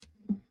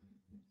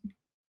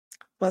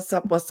What's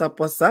up? What's up?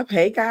 What's up?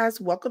 Hey guys,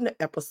 welcome to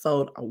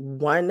episode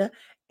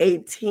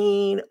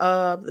 118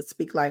 of the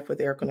Speak Life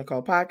with Erica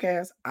Nicole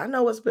podcast. I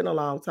know it's been a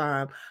long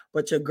time,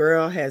 but your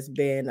girl has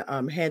been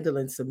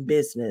handling some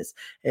business.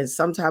 And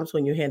sometimes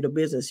when you handle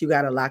business, you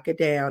got to lock it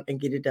down and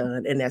get it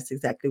done. And that's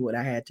exactly what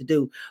I had to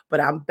do. But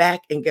I'm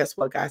back. And guess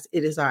what, guys?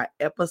 It is our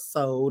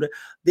episode.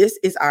 This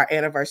is our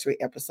anniversary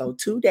episode.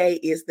 Today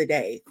is the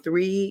day,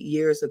 3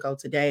 years ago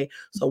today.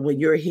 So when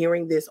you're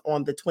hearing this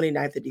on the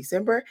 29th of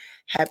December,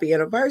 happy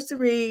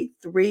anniversary,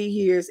 3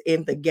 years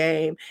in the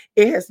game.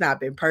 It has not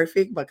been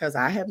perfect because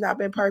I have not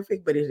been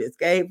perfect, but it is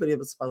gave what it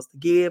was supposed to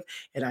give.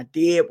 And I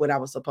did what I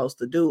was supposed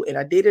to do. And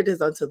I did it as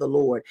unto the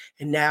Lord.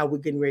 And now we're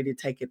getting ready to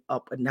take it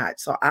up a notch.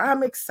 So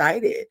I'm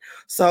excited.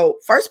 So,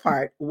 first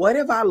part, what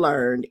have I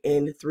learned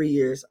in 3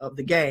 years of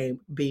the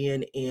game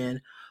being in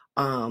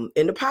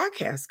the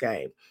podcast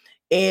game?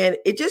 And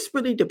it just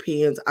really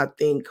depends, I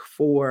think,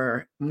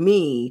 for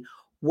me,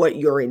 what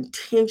your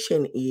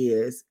intention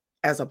is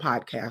as a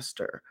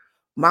podcaster.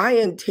 My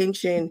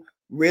intention,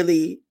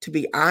 really, to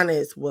be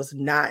honest, was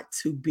not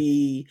to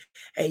be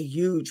a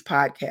huge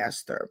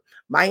podcaster.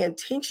 My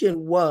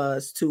intention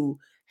was to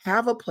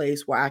have a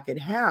place where I could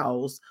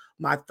house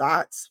my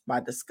thoughts, my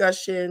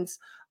discussions,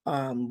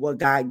 what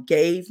God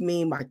gave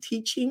me, my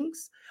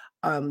teachings.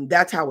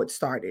 That's how it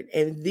started.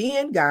 And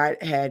then God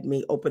had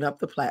me open up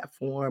the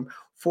platform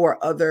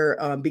for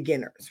other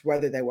beginners,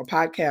 whether they were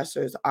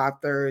podcasters,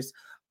 authors,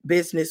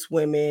 business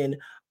women,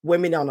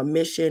 women on a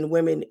mission,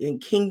 women in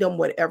kingdom,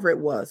 whatever it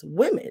was,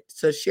 women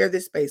to share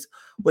this space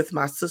with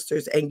my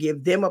sisters and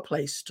give them a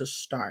place to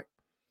start.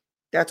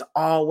 That's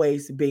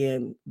always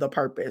been the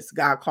purpose.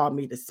 God called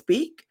me to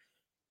speak,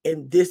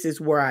 and this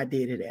is where I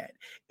did it at.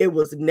 It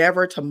was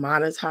never to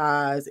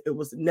monetize, it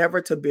was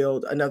never to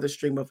build another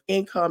stream of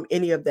income,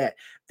 any of that.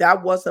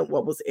 That wasn't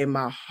what was in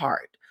my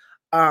heart.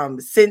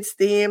 Since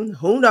then,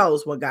 who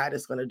knows what God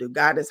is going to do?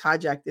 God has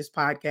hijacked this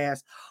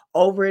podcast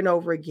over and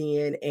over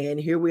again. And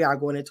here we are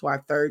going into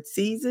our third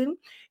season.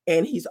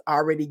 And he's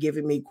already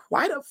given me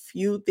quite a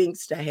few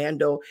things to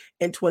handle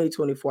in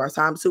 2024.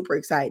 So I'm super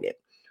excited.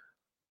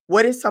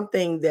 What is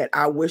something that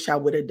I wish I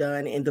would have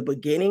done in the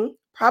beginning?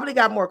 Probably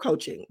got more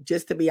coaching,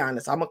 just to be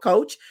honest. I'm a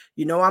coach.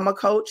 You know, I'm a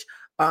coach.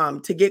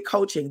 To get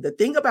coaching, the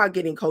thing about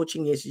getting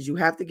coaching is you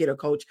have to get a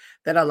coach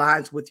that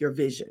aligns with your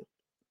vision.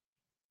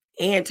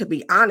 And to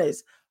be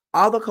honest,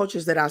 all the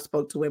coaches that I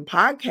spoke to in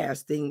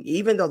podcasting,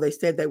 even though they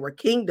said they were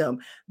kingdom,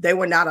 they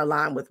were not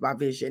aligned with my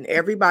vision.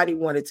 Everybody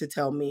wanted to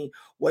tell me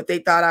what they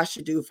thought I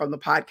should do from the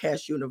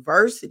podcast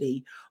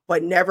university,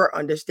 but never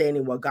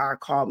understanding what God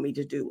called me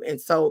to do. And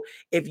so,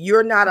 if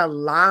you're not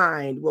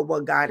aligned with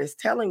what God is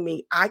telling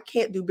me, I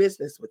can't do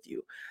business with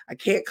you, I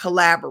can't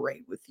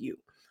collaborate with you.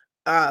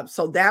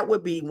 So that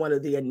would be one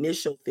of the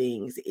initial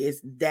things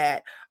is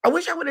that I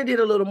wish I would have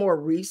did a little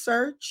more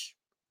research,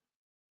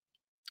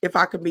 if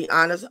I could be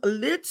honest, a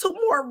little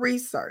more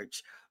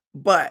research.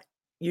 But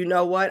you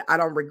know what? I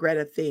don't regret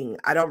a thing.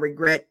 I don't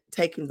regret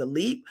taking the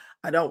leap.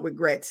 I don't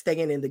regret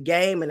staying in the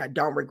game. And I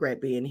don't regret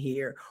being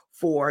here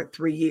for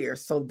 3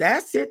 years. So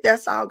that's it.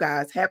 That's all,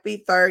 guys.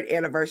 Happy third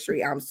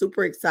anniversary. I'm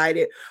super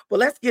excited. But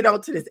let's get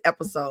on to this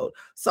episode.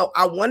 So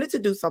I wanted to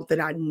do something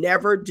I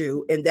never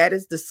do, and that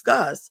is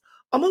discuss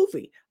a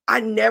movie. I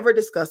never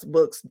discuss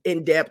books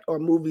in depth or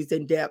movies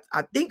in depth.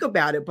 I think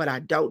about it, but I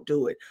don't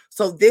do it.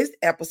 So this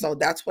episode,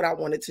 that's what I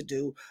wanted to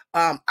do.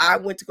 I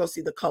went to go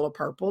see The Color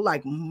Purple,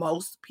 like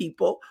most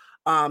people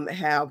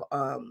have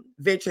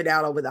ventured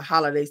out over the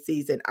holiday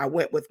season. I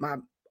went with my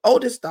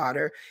oldest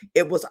daughter.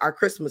 It was our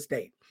Christmas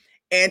date.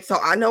 And so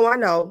I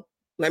know.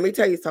 Let me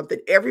tell you something.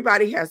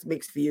 Everybody has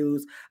mixed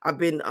views. I've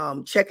been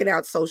checking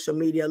out social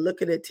media,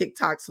 looking at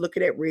TikToks,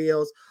 looking at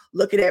Reels,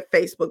 looking at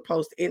Facebook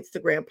posts,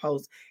 Instagram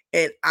posts,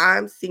 and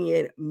I'm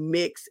seeing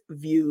mixed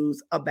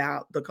views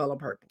about The Color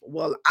Purple.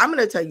 Well, I'm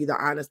going to tell you the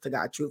honest to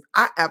God truth.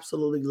 I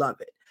absolutely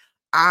love it.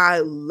 I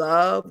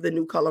love the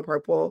new Color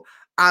Purple.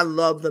 I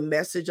love the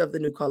message of the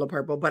new Color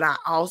Purple, but I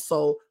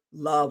also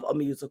love a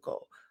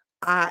musical.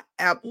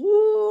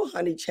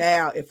 Honey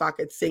child, if I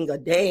could sing or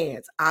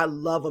dance, I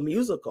love a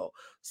musical.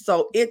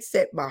 So it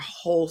set my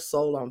whole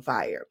soul on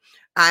fire.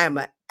 I am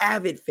an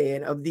avid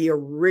fan of the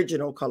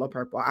original Color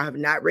Purple. I have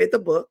not read the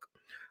book,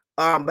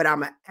 but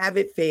I'm an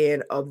avid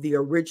fan of the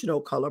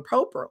original Color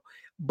Purple.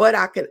 But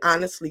I can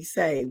honestly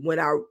say, when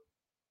I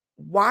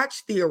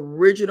watched the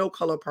original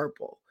Color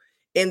Purple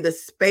in the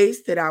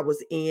space that I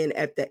was in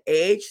at the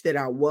age that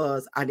I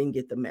was, I didn't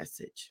get the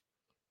message.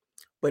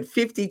 But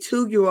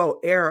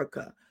 52-year-old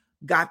Erica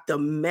got the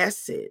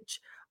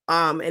message.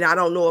 And I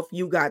don't know if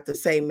you got the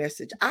same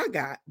message I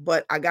got,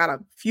 but I got a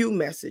few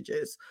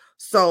messages.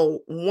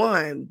 So,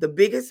 one, the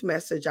biggest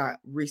message I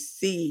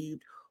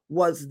received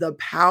was the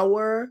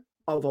power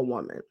of a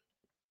woman,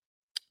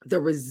 the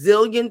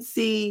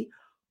resiliency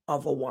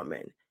of a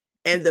woman,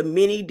 and the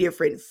many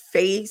different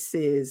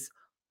faces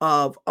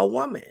of a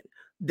woman.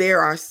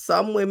 There are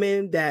some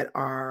women that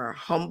are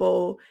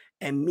humble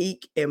and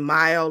meek and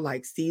mild,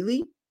 like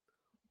Celie,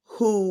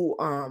 who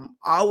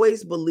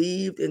always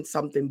believed in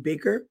something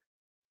bigger.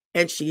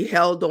 and she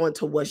held on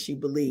to what she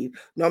believed,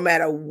 no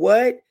matter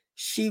what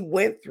she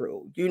went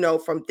through,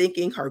 from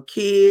thinking her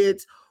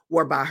kids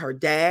were by her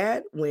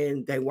dad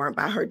when they weren't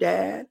by her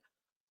dad,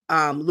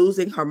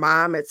 losing her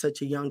mom at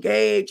such a young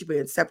age,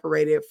 being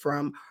separated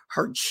from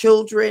her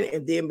children,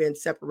 and then being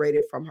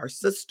separated from her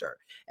sister,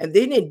 and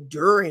then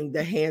enduring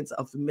the hands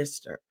of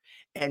Mr.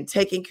 and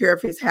taking care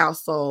of his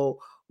household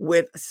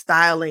with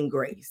style and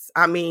grace.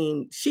 I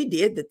mean, she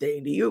did the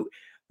thing.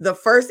 The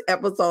first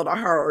episode of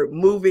her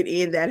moving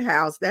in that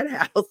house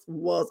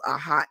was a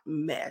hot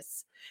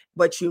mess,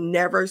 but you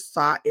never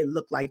saw it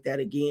look like that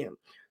again.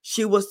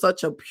 She was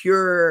such a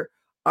pure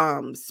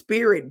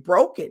spirit,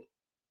 broken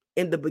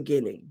in the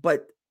beginning,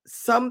 but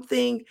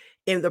something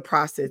in the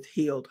process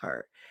healed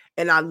her.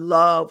 And I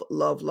love,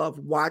 love, love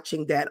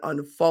watching that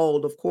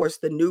unfold. Of course,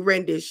 the new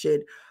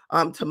rendition,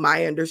 to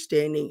my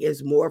understanding,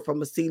 is more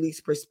from a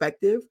Celie's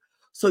perspective.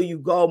 So you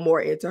go more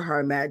into her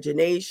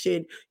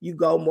imagination, you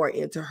go more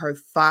into her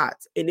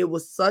thoughts. And it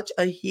was such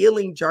a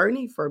healing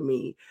journey for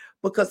me,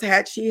 because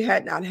had she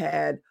had not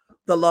had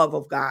the love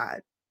of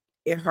God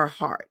in her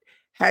heart,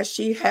 had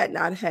she had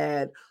not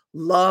had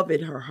love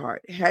in her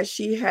heart, had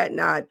she had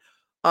not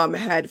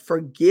had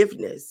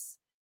forgiveness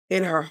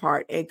in her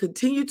heart and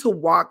continue to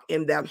walk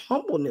in that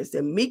humbleness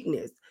and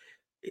meekness,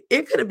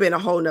 it could have been a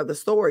whole nother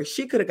story.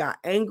 She could have got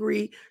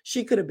angry.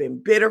 She could have been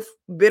bitter,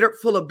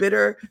 full of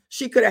bitter.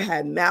 She could have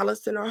had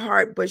malice in her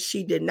heart, but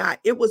she did not.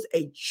 It was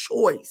a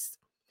choice.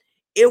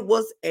 It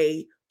was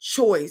a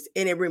choice.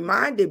 And it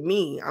reminded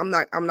me, I'm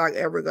not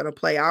ever gonna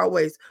play. I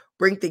always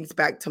bring things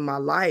back to my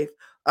life.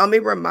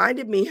 It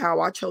reminded me how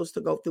I chose to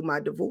go through my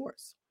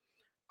divorce.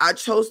 I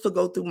chose to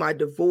go through my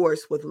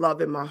divorce with love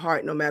in my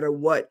heart, no matter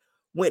what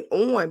went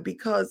on,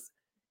 because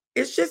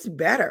it's just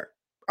better,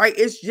 right?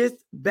 It's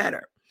just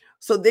better.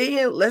 So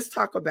then let's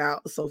talk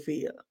about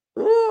Sophia.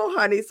 Oh,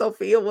 honey,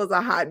 Sophia was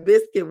a hot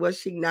biscuit, was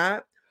she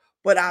not?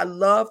 But I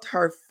loved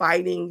her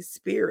fighting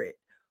spirit.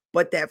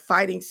 But that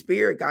fighting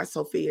spirit got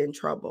Sophia in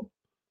trouble,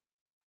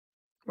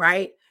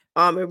 right?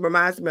 It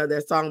reminds me of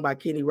that song by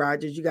Kenny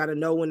Rogers. You got to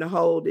know when to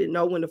hold it,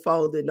 know when to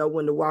fold it, know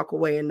when to walk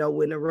away, and know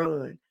when to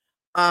run.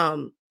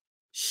 Um,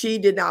 she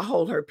did not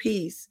hold her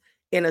peace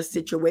in a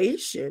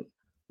situation,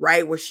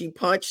 right, where she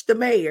punched the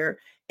mayor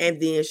and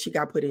then she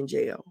got put in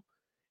jail.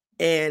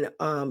 And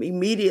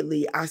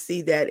immediately I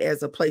see that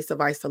as a place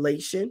of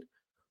isolation,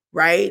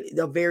 right?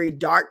 A very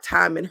dark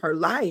time in her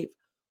life,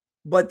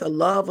 but the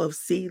love of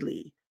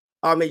Celie.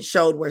 It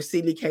showed where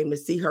Celie came to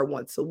see her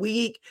once a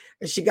week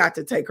and she got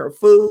to take her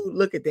food.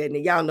 Look at that.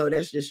 And y'all know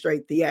that's just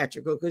straight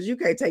theatrical, because you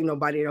can't take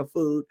nobody no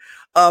food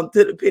to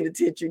the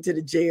penitentiary, to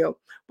the jail.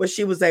 But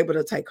she was able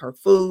to take her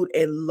food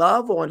and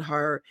love on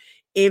her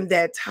in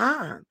that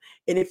time.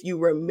 And if you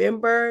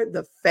remember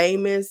the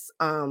famous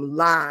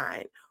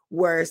line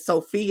where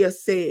Sophia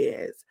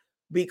says,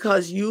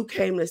 "Because you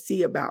came to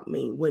see about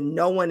me when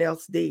no one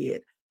else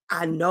did,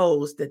 I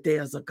knows that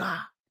there's a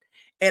God."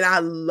 And I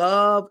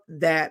love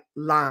that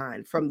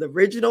line from the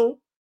original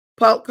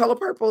Color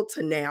Purple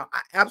to now.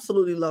 I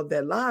absolutely love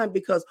that line,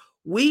 because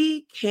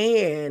we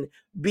can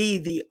be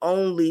the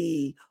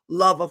only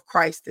love of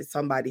Christ that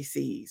somebody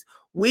sees.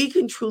 We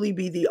can truly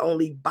be the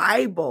only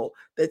Bible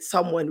that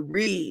someone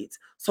reads.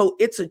 So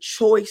it's a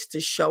choice to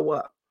show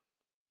up.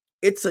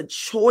 It's a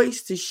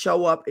choice to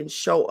show up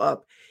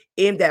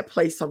in that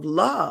place of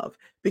love.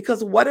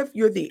 Because what if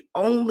you're the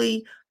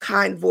only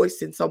kind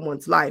voice in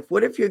someone's life?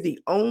 What if you're the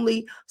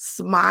only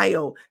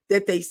smile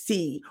that they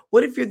see?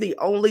 What if you're the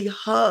only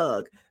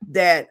hug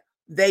that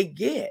they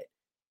get?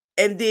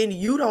 And then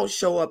you don't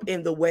show up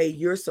in the way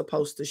you're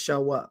supposed to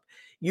show up.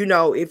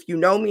 If you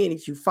know me and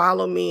if you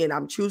follow me, and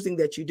I'm choosing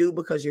that you do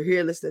because you're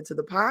here listening to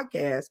the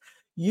podcast,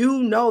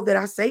 you know that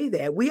I say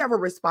that we have a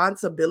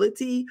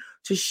responsibility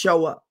to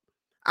show up.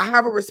 I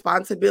have a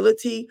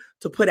responsibility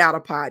to put out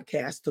a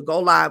podcast, to go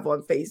live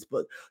on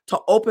Facebook, to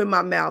open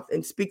my mouth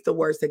and speak the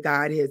words that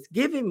God has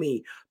given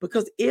me.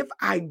 Because if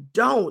I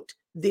don't,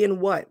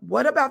 then what?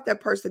 What about that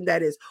person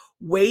that is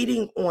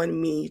waiting on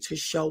me to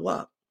show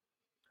up?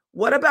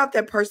 What about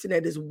that person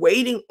that is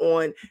waiting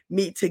on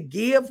me to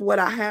give what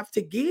I have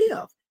to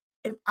give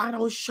if I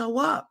don't show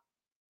up?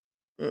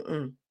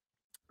 Mm-mm.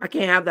 I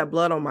can't have that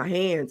blood on my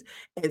hands.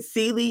 And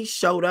Celie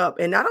showed up.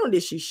 And not only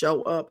did she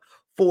show up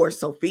for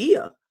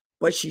Sophia,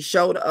 but she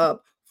showed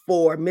up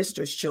for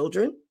Mr.'s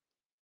children,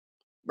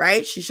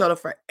 right? She showed up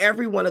for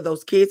every one of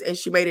those kids and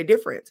she made a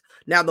difference.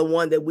 Now, the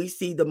one that we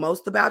see the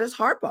most about is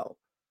Harpo.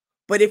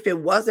 But if it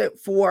wasn't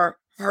for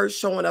her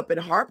showing up in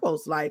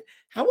Harpo's life,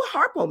 how would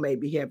Harpo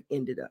maybe have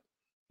ended up?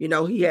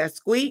 He had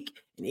Squeak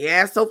and he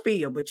had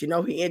Sophia, but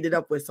he ended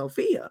up with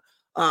Sophia,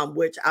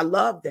 which I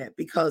love that,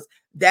 because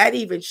that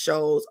even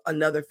shows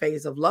another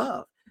phase of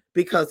love.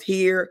 Because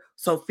here,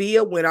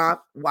 Sophia went off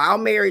while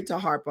married to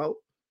Harpo,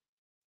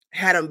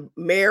 had a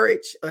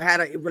marriage, or had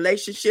a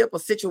relationship, a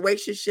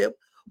situationship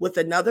with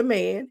another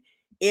man,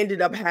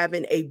 ended up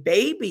having a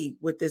baby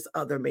with this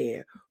other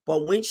man.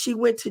 But when she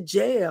went to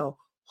jail,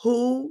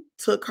 who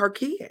took her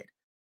kid?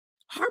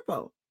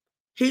 Harpo.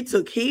 He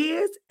took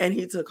his and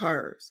he took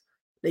hers.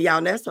 Now,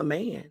 y'all, that's a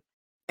man.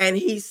 And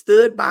he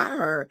stood by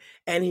her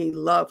and he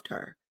loved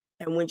her.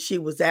 And when she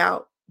was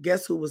out,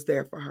 guess who was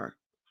there for her?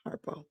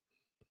 Harpo.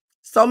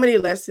 So many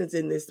lessons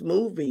in this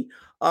movie.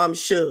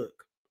 Suge,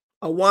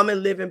 a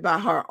woman living by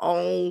her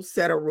own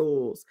set of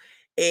rules.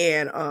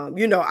 And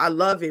I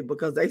love it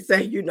because they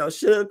say,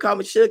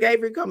 Suge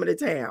Avery coming to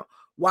town.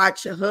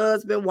 Watch your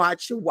husband,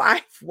 watch your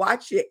wife,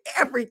 watch your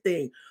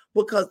everything.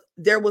 Because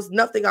there was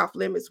nothing off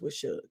limits with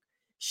Suge.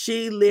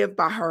 She lived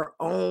by her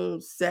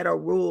own set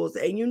of rules.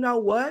 And you know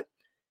what?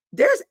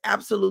 There's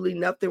absolutely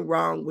nothing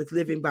wrong with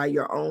living by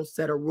your own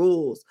set of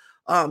rules.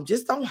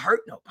 Just don't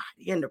hurt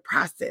nobody in the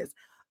process.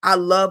 I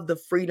love the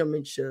freedom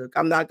in Suge.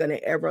 I'm not going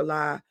to ever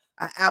lie.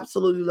 I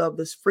absolutely love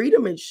this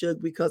freedom in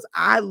Suge because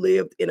I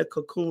lived in a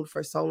cocoon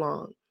for so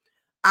long.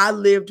 I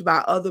lived by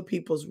other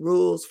people's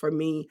rules for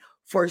me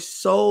for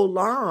so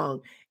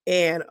long.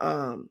 And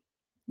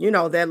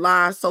that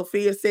line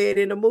Sophia said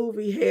in the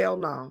movie, hell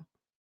no.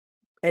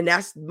 And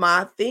that's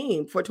my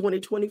theme for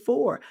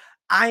 2024.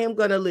 I am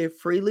going to live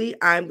freely.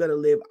 I'm going to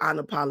live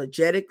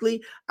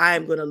unapologetically. I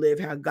am going to live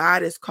how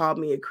God has called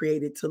me and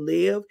created to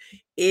live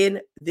in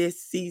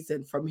this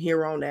season from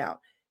here on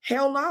out.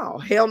 Hell no.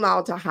 Hell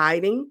no to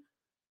hiding.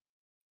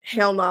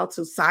 Hell no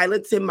to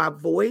silencing my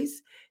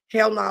voice.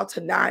 Hell no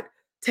to not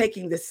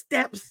taking the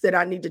steps that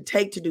I need to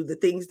take to do the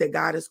things that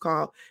God has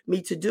called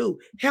me to do.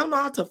 Hell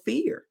no to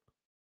fear,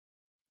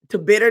 to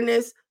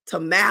bitterness, to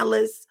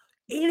malice,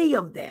 any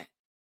of that.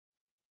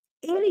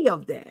 Any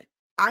of that.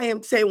 I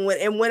am saying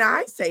when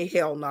I say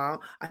hell no,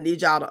 I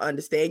need y'all to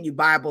understand, you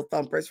Bible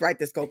thumpers, right?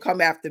 That's gonna come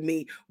after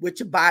me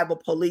with your Bible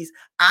police.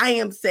 I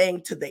am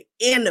saying to the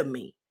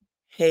enemy,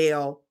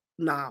 hell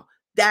no.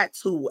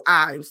 That's who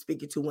I am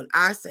speaking to when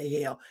I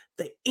say hell,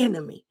 the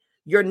enemy.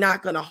 You're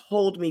not gonna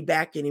hold me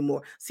back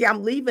anymore. See,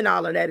 I'm leaving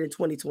all of that in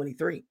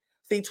 2023.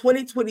 See,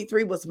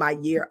 2023 was my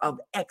year of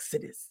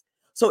exodus.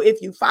 So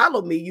if you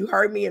follow me, you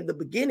heard me in the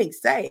beginning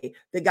say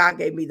that God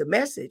gave me the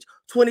message.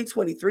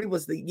 2023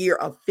 was the year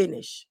of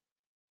finish.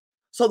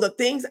 So the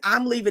things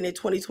I'm leaving in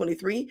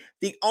 2023,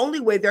 the only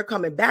way they're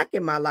coming back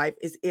in my life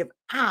is if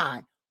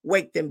I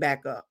wake them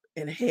back up.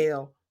 And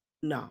hell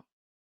no,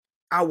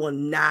 I will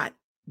not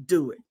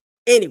do it.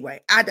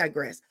 Anyway, I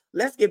digress.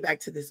 Let's get back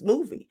to this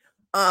movie.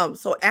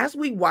 So as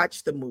we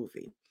watch the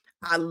movie,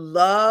 I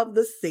love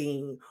the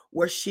scene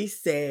where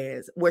she's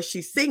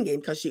singing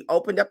because she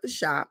opened up the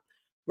shop,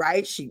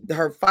 right?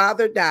 Her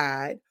father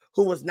died,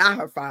 who was not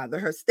her father,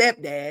 her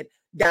stepdad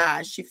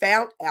died. She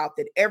found out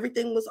that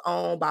everything was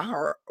owned by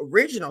her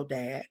original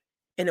dad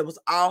and it was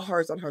all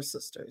hers and her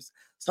sisters.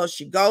 So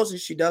she goes and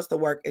she does the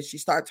work and she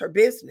starts her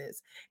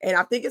business. And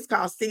I think it's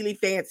called Sealy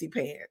Fancy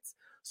Pants.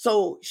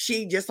 So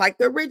she, just like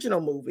the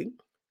original movie,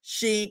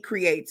 she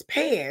creates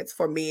pants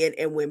for men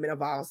and women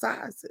of all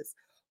sizes.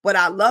 But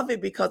I love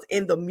it because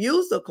in the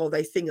musical,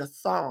 they sing a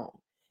song.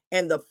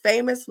 And the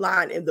famous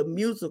line in the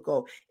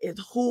musical is,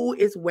 who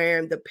is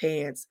wearing the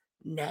pants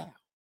now?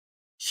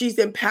 She's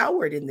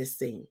empowered in this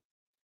scene.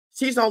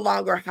 She's no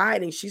longer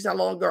hiding. She's no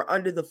longer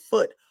under the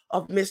foot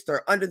of Mr.,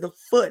 under the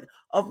foot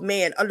of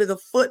man, under the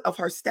foot of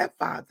her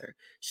stepfather.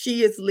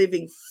 She is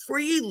living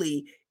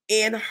freely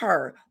in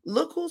her.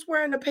 Look who's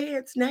wearing the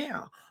pants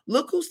now.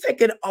 Look who's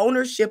taking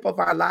ownership of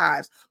our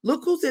lives.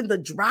 Look who's in the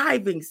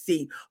driving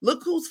seat.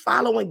 Look who's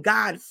following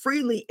God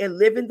freely and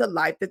living the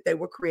life that they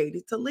were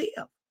created to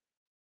live.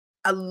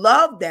 I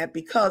love that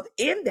because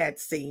in that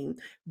scene,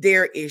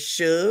 there is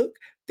Suge,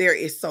 there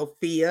is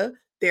Sophia,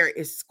 there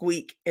is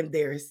Squeak, and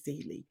there is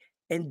Sealy.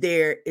 And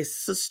there is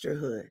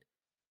sisterhood,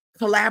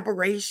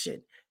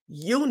 collaboration,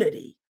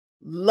 unity,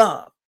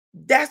 love.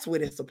 That's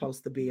what it's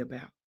supposed to be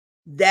about.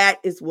 That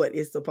is what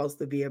it's supposed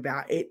to be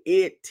about.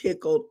 It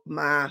tickled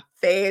my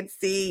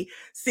fancy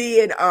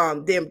seeing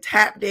them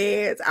tap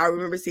dance. I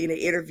remember seeing an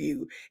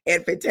interview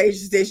and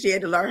Fantasia said she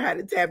had to learn how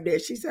to tap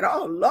dance. She said,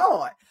 "Oh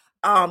Lord."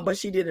 But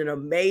she did an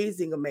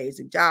amazing,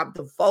 amazing job.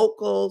 The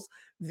vocals,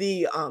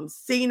 the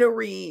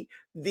scenery,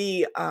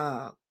 the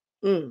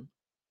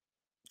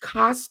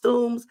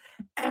costumes,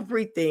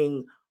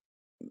 everything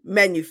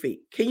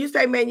magnifique. Can you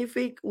say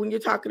magnifique when you're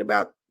talking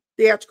about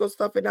theatrical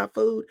stuff and not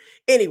food?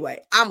 Anyway,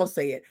 I'm gonna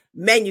say it.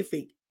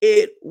 Magnifique.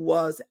 It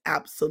was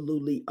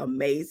absolutely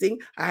amazing.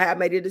 I have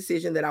made a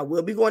decision that I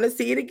will be going to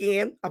see it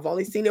again. I've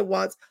only seen it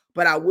once,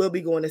 but I will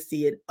be going to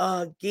see it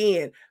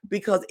again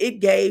because it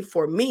gave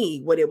for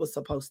me what it was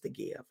supposed to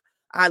give.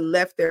 I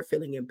left there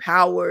feeling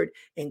empowered,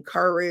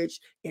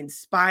 encouraged,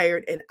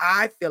 inspired, and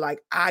I feel like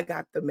I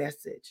got the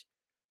message.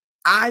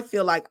 I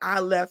feel like I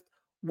left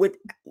with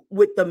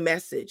the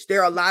message.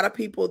 There are a lot of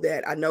people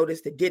that I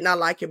noticed that did not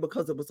like it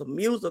because it was a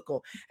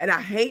musical. And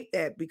I hate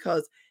that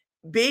because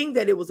being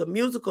that it was a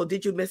musical,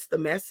 did you miss the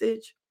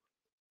message?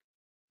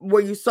 Were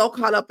you so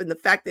caught up in the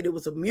fact that it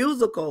was a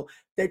musical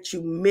that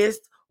you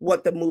missed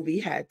what the movie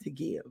had to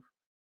give?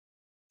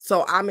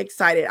 So I'm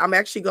excited. I'm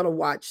actually going to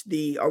watch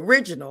the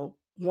original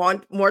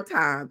one more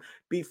time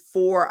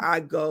before I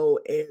go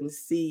and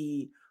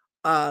see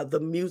the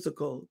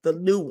musical, the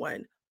new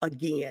one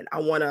again. I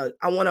want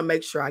to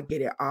make sure I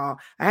get it all.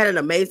 I had an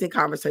amazing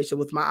conversation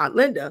with my aunt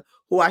Linda,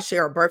 who I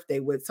share a birthday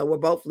with. So we're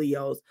both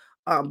Leos.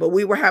 But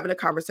we were having a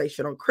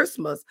conversation on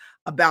Christmas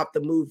about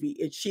the movie,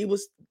 and she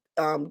was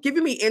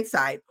giving me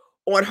insight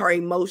on her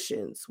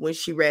emotions when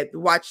she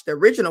watched the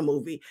original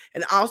movie,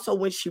 and also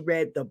when she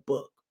read the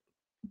book,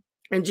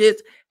 and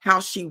just how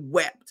she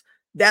wept.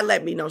 That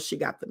let me know she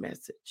got the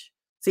message.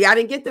 See, I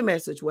didn't get the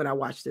message when I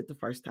watched it the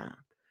first time.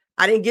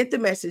 I didn't get the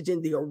message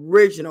in the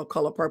original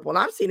Color Purple, and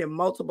I've seen it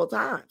multiple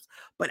times,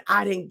 but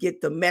I didn't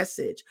get the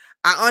message.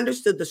 I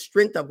understood the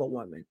strength of a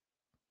woman,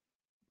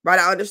 right?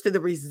 I understood the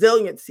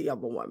resiliency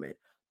of a woman,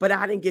 but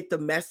I didn't get the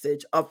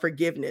message of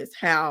forgiveness,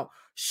 how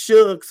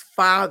Suge's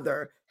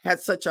father had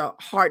such a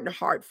hardened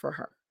heart for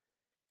her.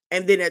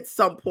 And then at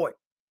some point,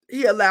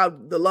 he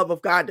allowed the love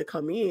of God to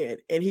come in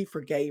and he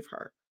forgave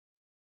her.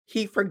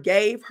 He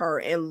forgave her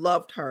and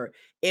loved her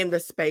in the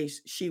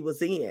space she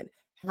was in.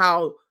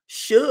 How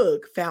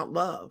Suge found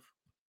love.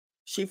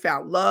 She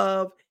found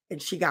love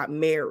and she got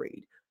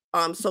married.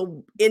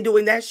 So in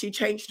doing that, she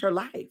changed her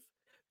life.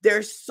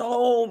 There's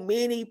so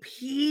many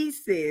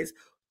pieces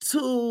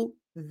to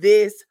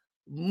this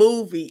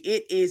movie.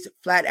 It is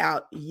flat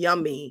out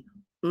yummy.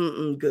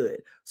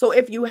 Good. So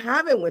if you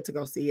haven't went to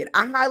go see it,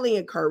 I highly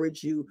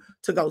encourage you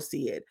to go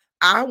see it.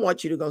 I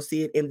want you to go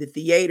see it in the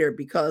theater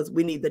because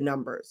we need the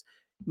numbers.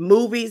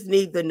 Movies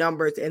need the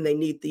numbers and they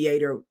need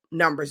theater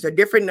numbers. There are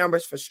different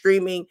numbers for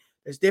streaming.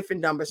 There's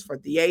different numbers for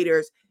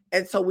theaters.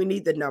 And so we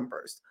need the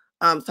numbers.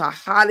 So I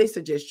highly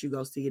suggest you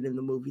go see it in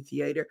the movie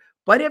theater.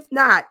 But if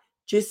not,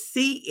 just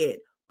see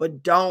it,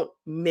 but don't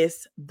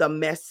miss the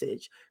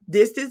message.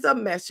 This is a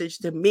message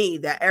to me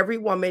that every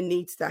woman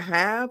needs to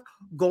have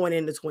going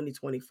into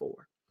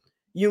 2024.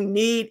 You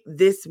need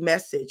this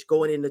message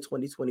going into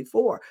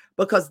 2024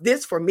 because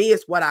this for me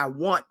is what I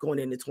want going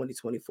into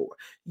 2024.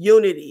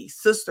 Unity,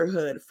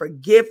 sisterhood,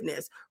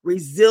 forgiveness,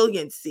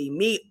 resiliency,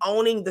 me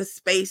owning the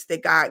space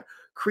that God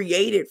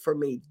created for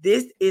me.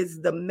 This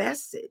is the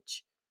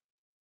message.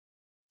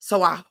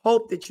 So I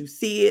hope that you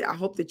see it. I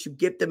hope that you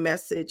get the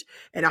message,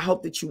 and I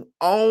hope that you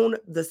own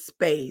the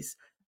space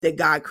that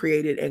God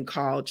created and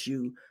called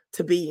you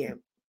to be in.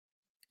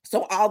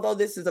 So although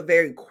this is a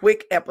very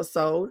quick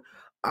episode,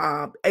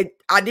 I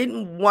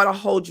didn't want to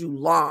hold you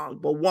long,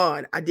 but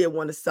one, I did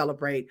want to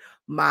celebrate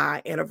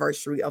my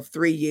anniversary of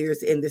 3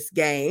 years in this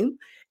game.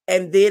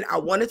 And then I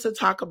wanted to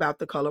talk about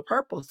the color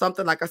purple,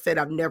 something like I said,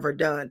 I've never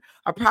done.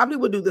 I probably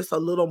will do this a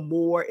little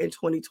more in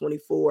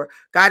 2024.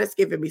 God has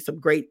given me some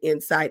great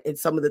insight in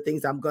some of the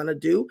things I'm going to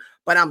do,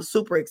 but I'm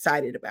super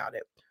excited about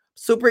it.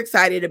 Super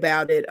excited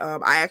about it.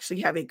 I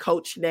actually have a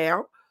coach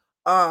now.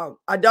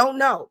 I don't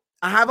know.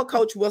 I have a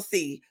coach. We'll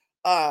see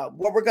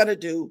what we're gonna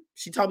do.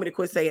 She told me to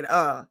quit saying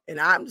and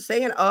I'm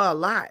saying a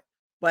lot,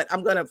 but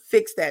I'm gonna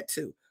fix that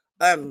too.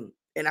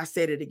 And I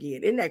said it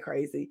again. Isn't that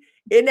crazy?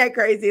 Isn't that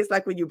crazy? It's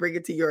like when you bring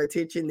it to your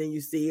attention, then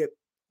you see it.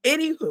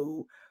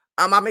 Anywho,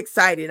 I'm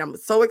excited. I'm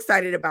so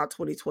excited about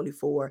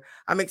 2024.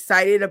 I'm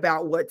excited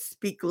about what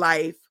Speak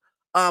Life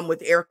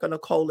with Erica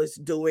Nicole is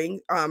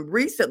doing.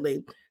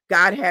 Recently,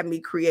 God had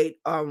me create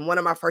one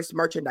of my first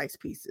merchandise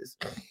pieces.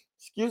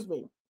 Excuse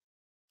me.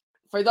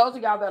 For those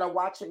of y'all that are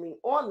watching me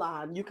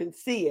online, you can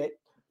see it.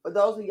 For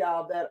those of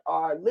y'all that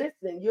are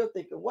listening, you're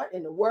thinking, what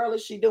in the world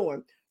is she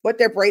doing? But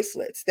they're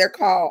bracelets. They're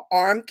called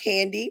Arm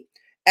Candy,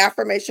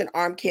 Affirmation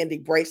Arm Candy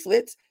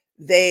bracelets.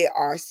 They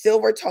are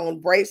silver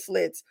tone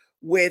bracelets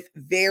with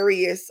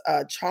various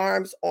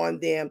charms on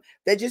them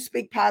that just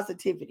speak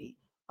positivity,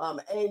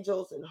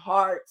 angels and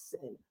hearts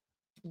and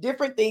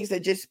different things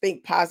that just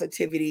speak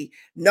positivity.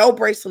 No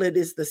bracelet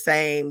is the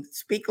same.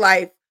 Speak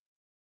life,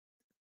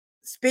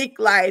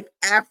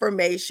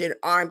 affirmation,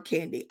 arm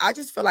candy. I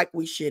just feel like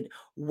we should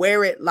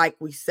wear it like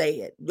we say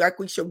it. Like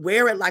we should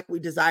wear it like we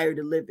desire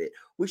to live it.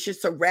 We should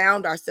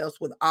surround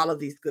ourselves with all of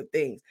these good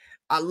things.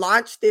 I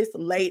launched this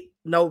late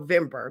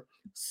November,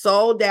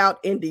 sold out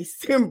in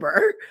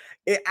December.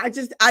 I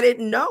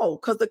didn't know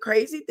because the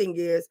crazy thing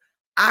is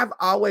I've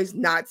always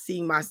not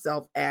seen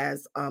myself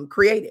as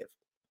creative.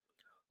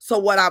 So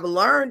what I've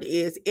learned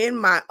is in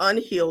my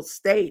unhealed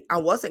state, I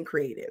wasn't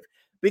creative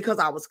because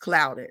I was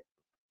clouded.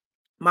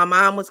 My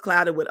mind was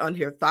clouded with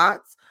unheard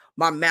thoughts.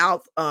 My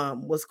mouth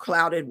was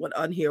clouded with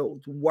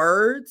unheard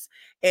words.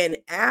 And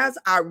as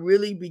I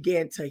really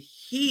began to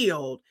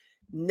heal,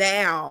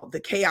 now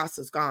the chaos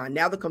is gone.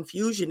 Now the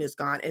confusion is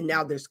gone. And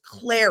now there's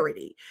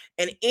clarity.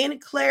 And in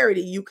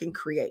clarity, you can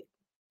create.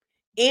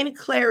 In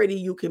clarity,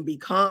 you can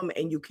become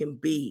and you can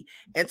be.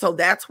 And so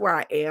that's where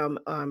I am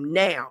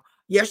now.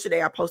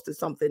 Yesterday, I posted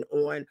something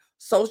on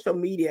social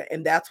media,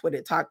 and that's what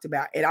it talked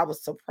about. And I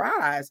was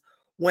surprised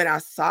when I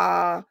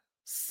saw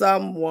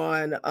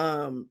someone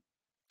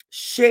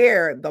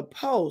share the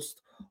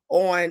post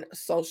on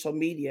social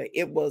media.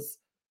 It was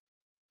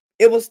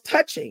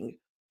touching,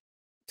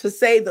 to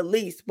say the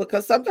least,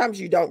 because sometimes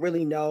you don't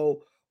really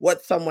know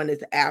what someone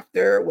is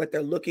after, what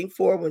they're looking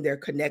for when they're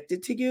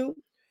connected to you.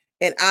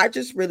 And I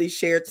just really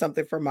shared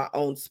something from my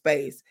own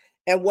space.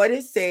 And what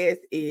it says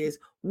is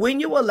when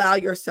you allow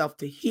yourself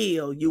to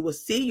heal, you will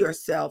see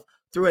yourself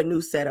through a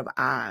new set of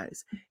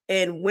eyes.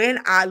 And when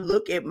I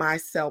look at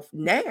myself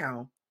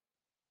now,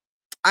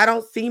 I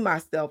don't see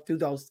myself through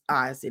those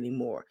eyes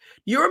anymore.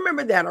 You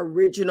remember that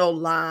original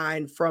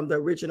line from the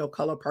original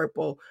Color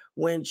Purple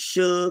when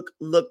Suge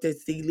looked at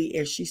Celie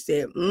and she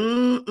said,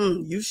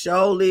 you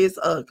surely is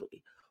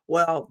ugly.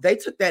 Well, they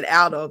took that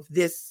out of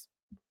this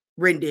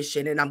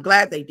rendition, and I'm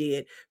glad they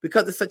did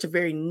because it's such a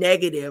very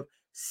negative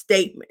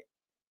statement.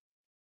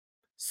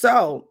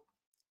 So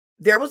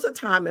there was a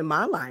time in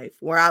my life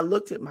where I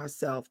looked at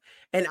myself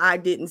and I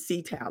didn't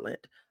see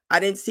talent. I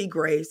didn't see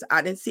grace.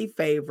 I didn't see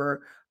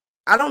favor.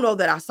 I don't know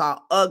that I saw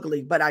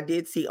ugly, but I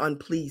did see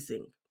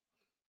unpleasing.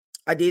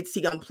 I did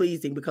see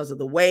unpleasing because of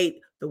the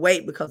weight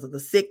because of the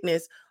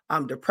sickness,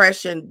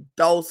 depression,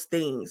 those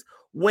things.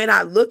 When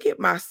I look at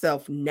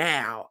myself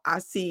now, I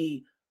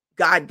see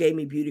God gave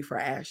me beauty for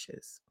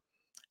ashes.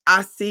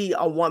 I see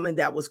a woman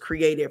that was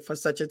created for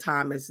such a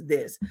time as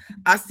this.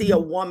 I see a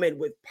woman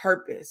with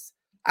purpose.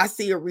 I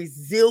see a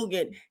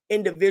resilient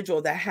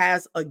individual that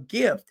has a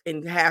gift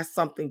and has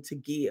something to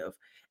give.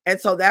 And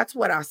so that's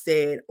what I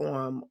said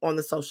on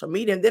the social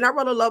media. And then I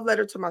wrote a love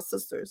letter to my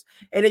sisters.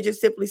 And it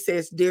just simply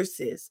says, Dear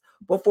sis,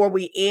 before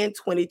we end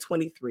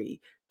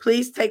 2023,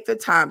 please take the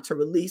time to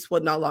release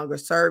what no longer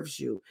serves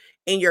you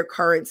in your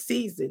current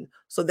season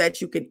so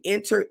that you can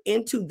enter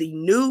into the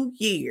new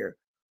year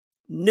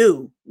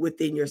new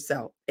within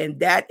yourself. And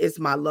that is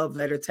my love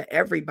letter to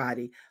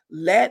everybody.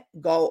 Let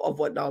go of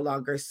what no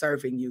longer is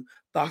serving you.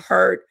 The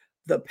hurt,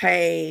 the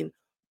pain,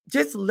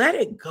 just let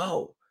it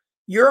go.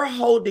 You're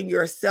holding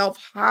yourself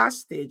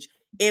hostage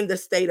in the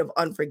state of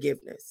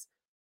unforgiveness.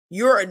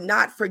 You're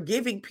not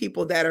forgiving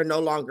people that are no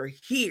longer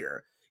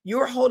here.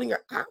 You're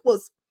I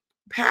was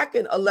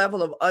packing a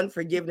level of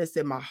unforgiveness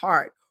in my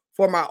heart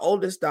for my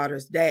oldest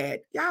daughter's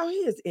dad. Y'all, he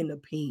is in the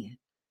pen.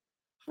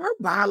 Her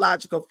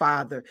biological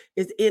father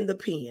is in the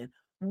pen.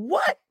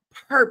 What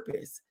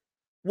purpose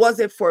was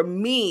it for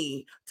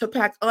me to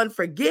pack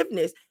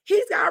unforgiveness?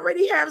 He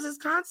already has his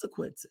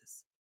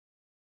consequences.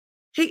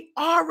 He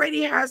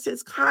already has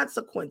his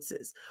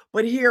consequences.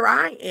 But here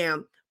I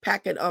am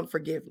packing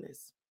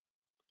unforgiveness.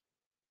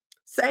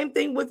 Same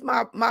thing with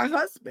my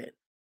husband,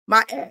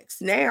 my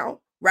ex now,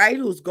 right?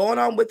 Who's going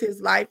on with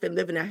his life and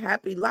living a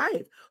happy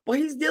life, but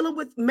he's dealing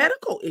with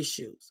medical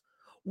issues.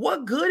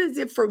 What good is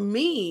it for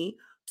me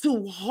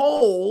to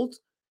hold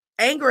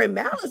anger and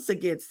malice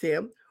against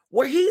him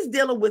where he's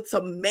dealing with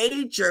some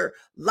major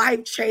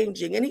life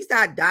changing, and he's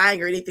not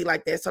dying or anything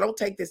like that? So don't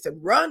take this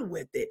and run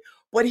with it,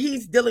 but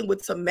he's dealing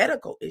with some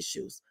medical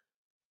issues.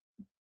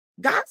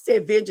 God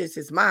said vengeance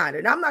is mine.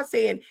 And I'm not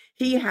saying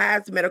he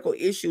has medical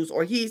issues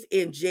or he's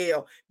in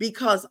jail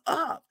because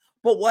of,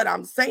 but what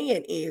I'm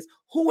saying is,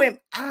 who am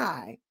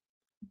I,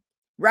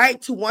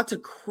 right, to want to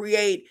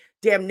create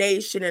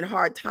damnation and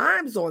hard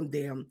times on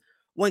them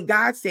when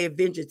God said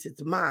vengeance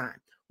is mine?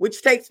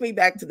 Which takes me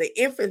back to the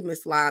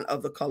infamous line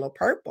of the Color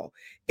Purple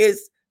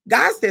is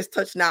God says,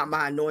 touch not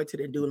my anointed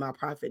and do my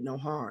prophet no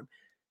harm.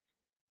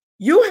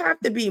 You have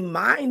to be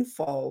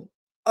mindful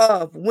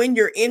of when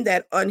you're in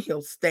that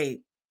unhealed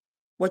state,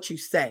 what you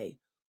say,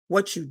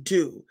 what you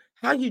do,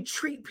 how you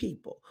treat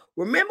people.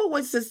 Remember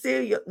when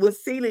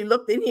Celie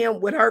looked at him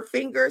with her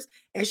fingers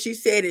and she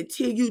said,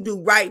 until you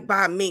do right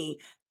by me,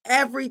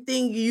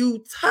 everything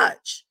you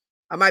touch,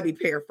 I might be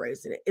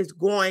paraphrasing it, is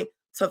going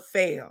to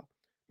fail.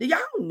 Do y'all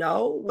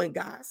know when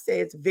God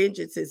says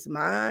vengeance is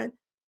mine?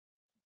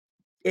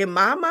 In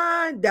my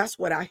mind, that's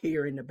what I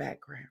hear in the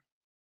background.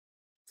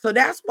 So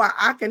that's why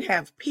I can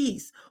have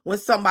peace when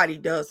somebody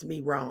does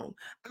me wrong.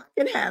 I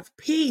can have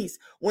peace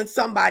when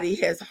somebody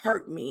has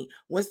hurt me,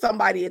 when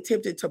somebody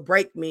attempted to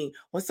break me,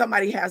 when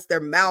somebody has their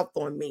mouth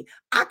on me.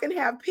 I can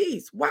have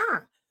peace. Why?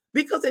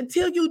 Because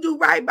until you do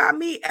right by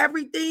me,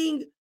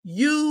 everything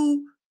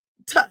you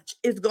touch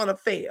is going to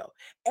fail.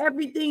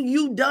 Everything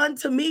you done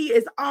to me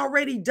is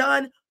already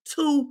done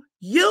to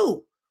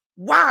you.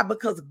 Why?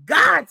 Because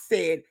God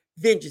said,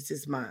 vengeance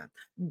is mine.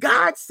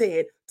 God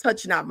said,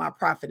 touch not my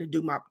prophet and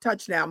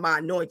touch now my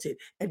anointed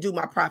and do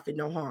my prophet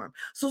no harm.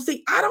 So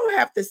see, I don't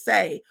have to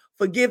say,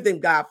 forgive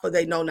them, God, for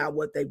they know not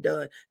what they've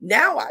done.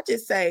 Now I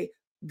just say,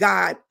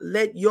 God,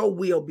 let your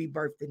will be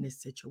birthed in this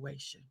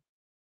situation.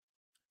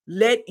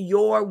 Let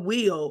your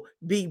will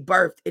be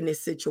birthed in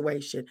this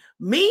situation.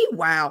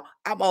 Meanwhile,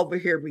 I'm over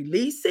here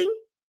releasing,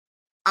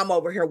 I'm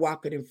over here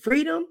walking in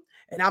freedom,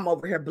 and I'm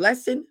over here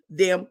blessing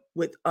them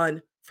with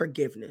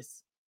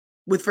unforgiveness.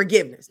 With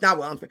forgiveness, not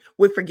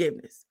with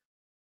forgiveness,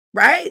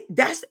 right?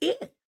 That's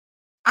it.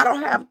 I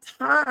don't have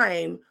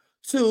time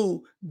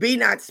to be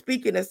not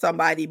speaking to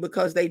somebody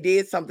because they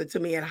did something to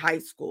me in high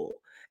school.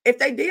 If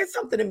they did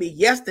something to me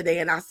yesterday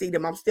and I see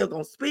them, I'm still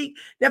going to speak.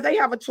 Now, if they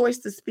have a choice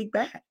to speak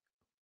back.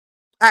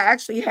 I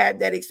actually had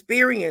that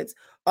experience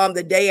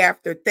the day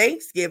after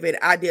Thanksgiving.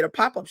 I did a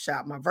pop-up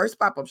shop, my first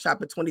pop-up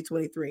shop in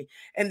 2023.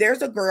 And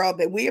there's a girl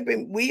that we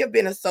have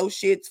been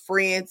associates,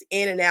 friends,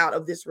 in and out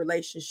of this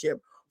relationship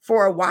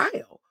for a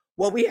while.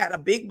 Well, we had a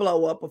big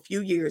blow up a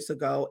few years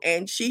ago,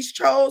 and she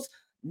chose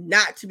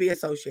not to be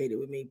associated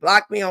with me,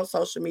 blocked me on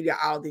social media,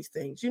 all these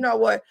things. You know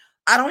what?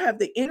 I don't have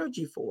the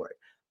energy for it.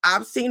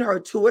 I've seen her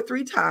 2 or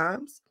 3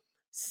 times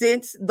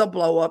since the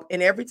blow up,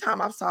 and every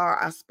time I saw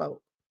her, I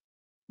spoke.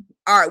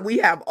 All right, we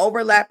have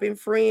overlapping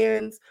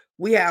friends,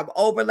 we have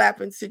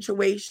overlapping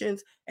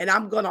situations, and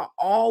I'm going to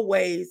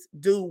always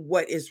do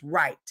what is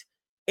right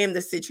in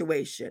the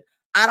situation.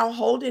 I don't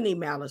hold any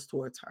malice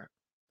towards her.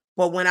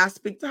 But when I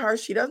speak to her,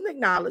 she doesn't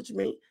acknowledge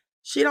me.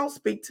 She don't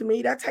speak to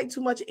me. That takes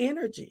too much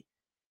energy.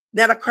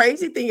 Now the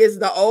crazy thing is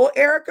the old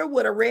Erica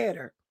would have read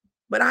her,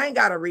 but I ain't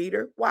got to read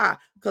her. Why?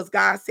 Because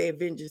God said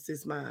vengeance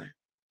is mine.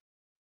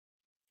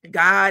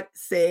 God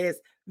says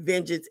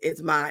vengeance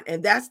is mine.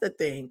 And that's the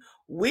thing.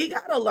 We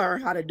got to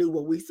learn how to do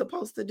what we're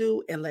supposed to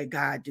do and let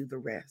God do the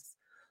rest.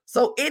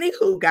 So,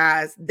 anywho,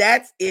 guys,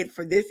 that's it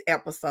for this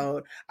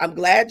episode. I'm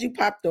glad you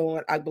popped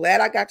on. I'm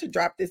glad I got to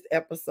drop this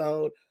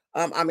episode.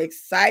 I'm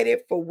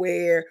excited for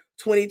where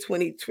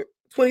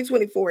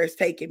 2024 is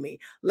taking me.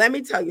 Let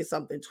me tell you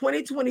something.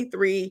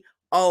 2023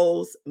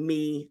 owes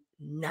me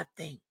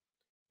nothing.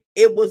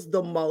 It was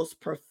the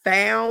most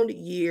profound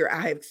year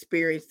I have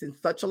experienced in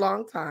such a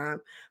long time.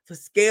 The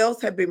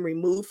scales have been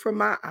removed from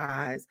my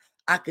eyes.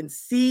 I can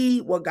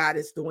see what God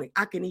is doing.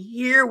 I can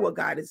hear what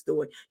God is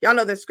doing. Y'all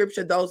know the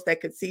scripture, those that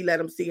can see, let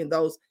them see. And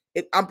those,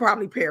 I'm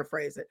probably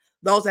paraphrasing,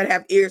 those that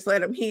have ears,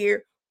 let them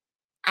hear.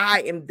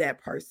 I am that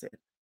person.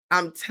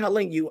 I'm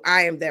telling you,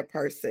 I am that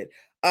person.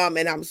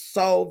 And I'm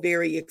so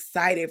very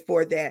excited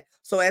for that.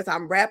 So as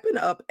I'm wrapping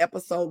up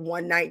episode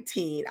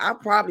 119, I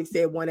probably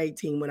said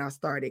 118 when I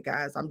started,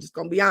 guys. I'm just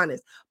gonna be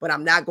honest, but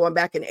I'm not going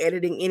back and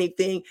editing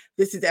anything.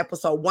 This is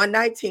episode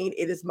 119.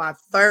 It is my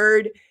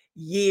third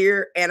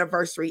year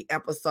anniversary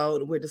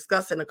episode. We're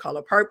discussing the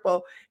color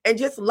purple and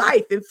just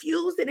life,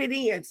 infusing it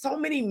in. So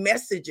many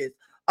messages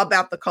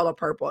about the color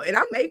purple. And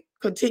I may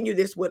continue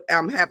this with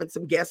having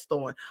some guests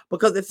on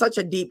because it's such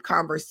a deep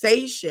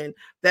conversation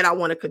that I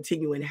want to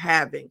continue in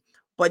having.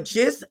 But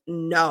just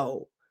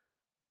know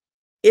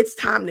it's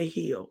time to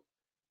heal.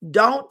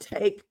 Don't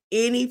take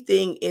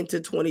anything into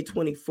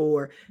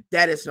 2024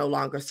 that is no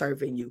longer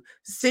serving you.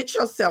 Sit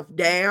yourself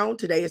down.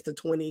 Today is the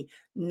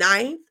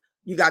 29th.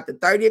 You got the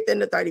 30th and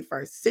the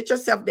 31st. Sit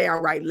yourself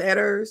down, write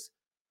letters,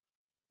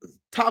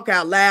 talk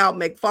out loud,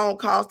 make phone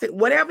calls,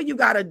 whatever you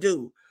got to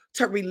do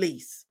to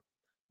release.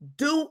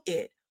 Do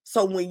it.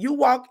 So when you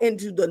walk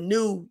into the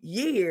new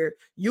year,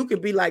 you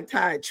can be like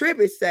Ty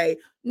Tribbett say,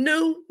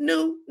 new,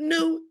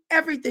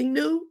 everything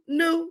new,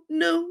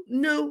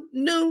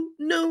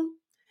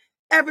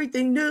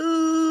 everything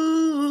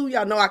new.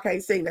 Y'all know I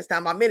can't sing. That's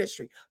not my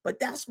ministry. But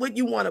that's what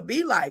you want to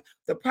be like.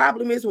 The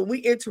problem is when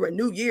we enter a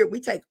new year, we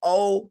take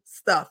old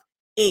stuff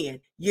in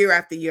year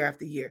after year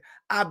after year.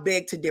 I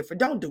beg to differ.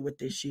 Don't do it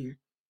this year.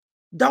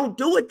 Don't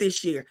do it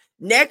this year.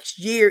 Next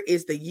year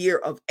is the year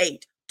of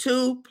 8.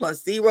 2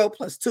 plus 0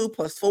 plus 2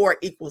 plus 4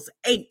 equals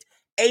 8.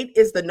 8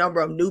 is the number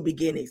of new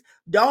beginnings.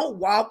 Don't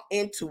walk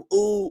into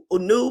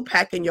new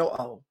packing your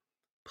own.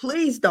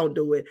 Please don't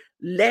do it.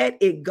 Let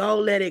it go,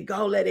 let it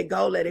go, let it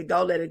go, let it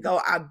go, let it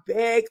go. I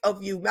beg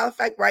of you. Matter of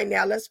fact, right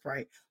now, let's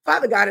pray.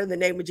 Father God, in the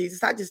name of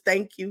Jesus, I just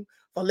thank you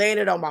for laying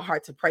it on my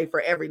heart to pray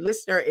for every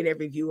listener and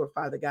every viewer,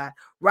 Father God.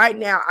 Right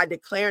now, I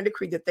declare and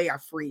decree that they are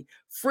free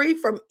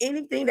from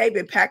anything they've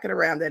been packing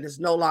around that is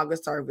no longer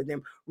serving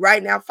them.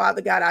 Right now,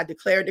 Father God, I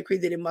declare and decree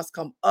that it must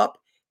come up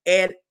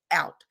and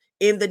out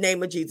in the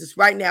name of Jesus.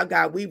 Right now,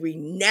 God, we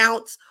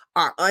renounce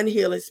our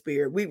unhealing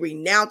spirit. We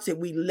renounce it.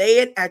 We lay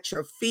it at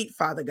your feet,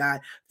 Father God,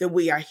 that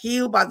we are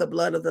healed by the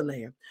blood of the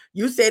Lamb.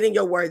 You said in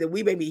your word that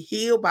we may be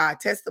healed by our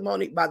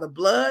testimony, by the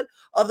blood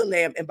of the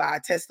Lamb and by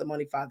our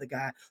testimony, Father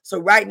God. So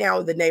right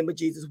now, in the name of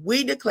Jesus,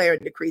 we declare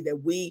and decree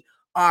that we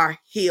are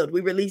healed.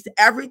 We release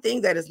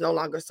everything that is no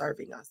longer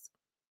serving us.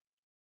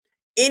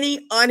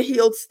 Any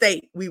unhealed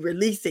state, we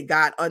release it,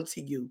 God,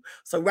 unto you.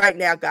 So right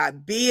now,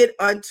 God, be it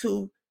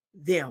unto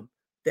them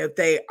that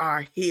they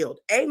are healed.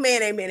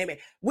 Amen, amen, amen.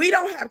 We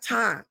don't have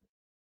time.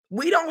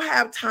 We don't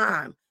have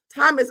time.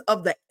 Time is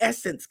of the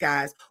essence,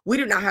 guys. We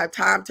do not have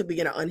time to be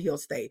in an unhealed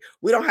state.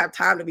 We don't have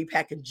time to be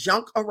packing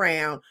junk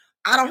around.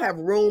 I don't have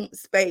room,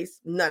 space,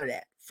 none of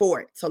that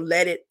for it. So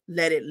let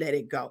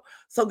it go.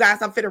 So,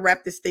 guys, I'm finna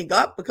wrap this thing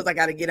up because I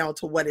got to get on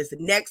to what is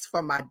next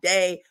for my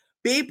day.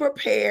 Be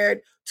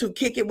prepared to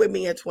kick it with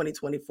me in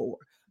 2024.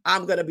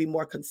 I'm going to be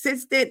more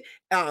consistent.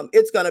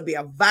 It's going to be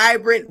a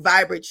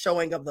vibrant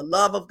showing of the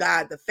love of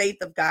God, the faith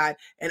of God,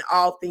 and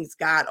all things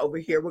God over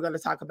here. We're going to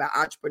talk about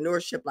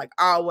entrepreneurship like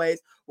always.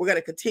 We're going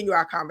to continue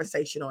our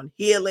conversation on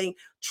healing,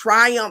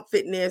 triumph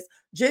fitness,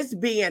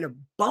 just being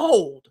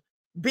bold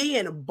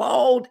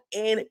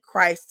in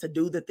Christ to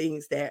do the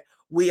things that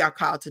we are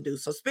called to do.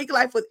 So Speak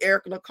Life with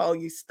Erica Nicole,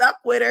 you stuck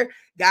with her.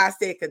 God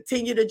said,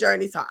 continue the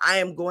journey. So I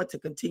am going to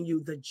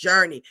continue the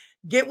journey.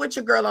 Get with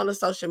your girl on the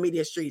social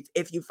media streets.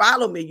 If you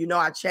follow me, you know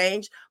I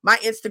changed my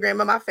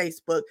Instagram and my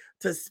Facebook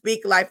to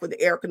Speak Life with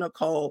Erica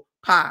Nicole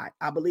Pod.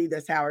 I believe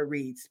that's how it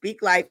reads.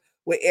 Speak Life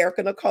with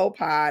Erica Nicole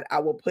Pod. I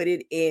will put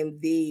it in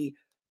the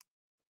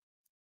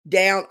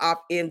down off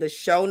in the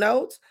show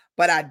notes,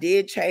 but I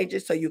did change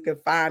it so you can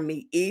find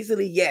me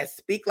easily. Yes,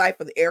 Speak Life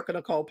with Erica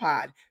Nicole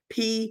Pod.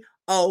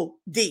 Pod.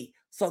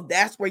 So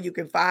that's where you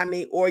can find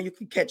me, or you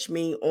can catch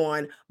me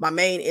on my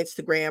main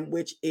Instagram,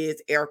 which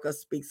is Erica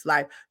Speaks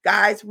Life.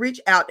 Guys, reach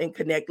out and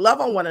connect,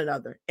 love on one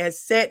another, and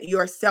set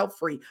yourself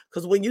free.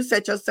 Because when you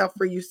set yourself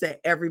free, you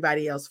set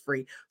everybody else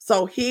free.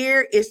 So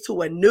here is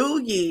to a new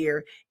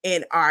year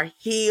in our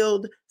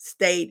healed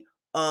state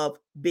of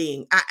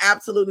being. I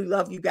absolutely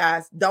love you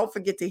guys. Don't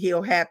forget to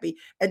heal happy.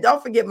 And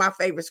don't forget my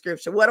favorite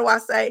scripture. What do I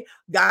say?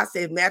 God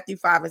says, Matthew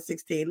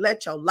 5:16,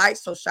 let your light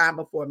so shine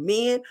before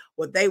men,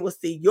 where they will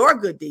see your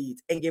good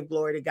deeds and give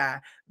glory to God.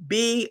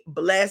 Be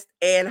blessed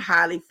and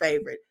highly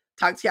favored.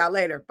 Talk to y'all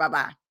later.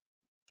 Bye-bye.